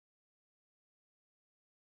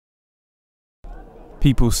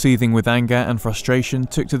People seething with anger and frustration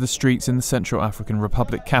took to the streets in the Central African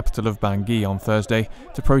Republic capital of Bangui on Thursday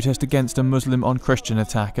to protest against a Muslim-on-Christian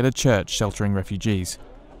attack at a church sheltering refugees.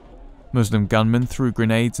 Muslim gunmen threw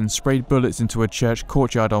grenades and sprayed bullets into a church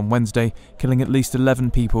courtyard on Wednesday, killing at least 11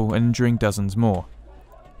 people and injuring dozens more.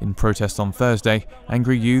 In protest on Thursday,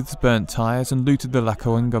 angry youths burnt tyres and looted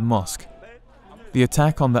the Mosque. The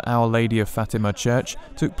attack on the Our Lady of Fatima church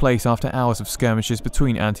took place after hours of skirmishes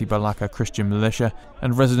between anti-Balaka Christian militia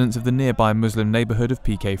and residents of the nearby Muslim neighbourhood of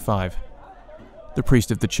PK5. The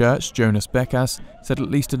priest of the church, Jonas Bekas, said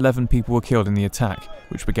at least 11 people were killed in the attack,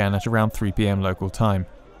 which began at around 3 p.m. local time.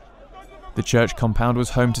 The church compound was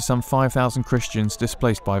home to some 5,000 Christians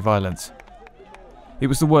displaced by violence. It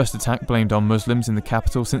was the worst attack blamed on Muslims in the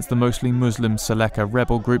capital since the mostly Muslim Seleka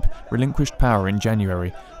rebel group relinquished power in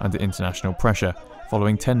January under international pressure,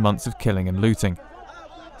 following 10 months of killing and looting.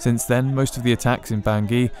 Since then, most of the attacks in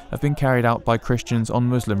Bangui have been carried out by Christians on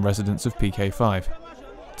Muslim residents of PK5.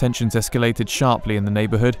 Tensions escalated sharply in the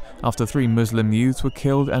neighbourhood after 3 Muslim youths were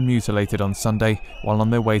killed and mutilated on Sunday while on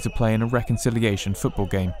their way to play in a reconciliation football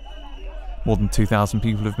game. More than 2,000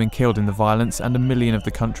 people have been killed in the violence, and 1 million of the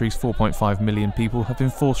country's 4.5 million people have been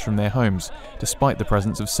forced from their homes, despite the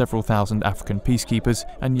presence of several thousand African peacekeepers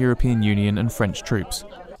and European Union and French troops.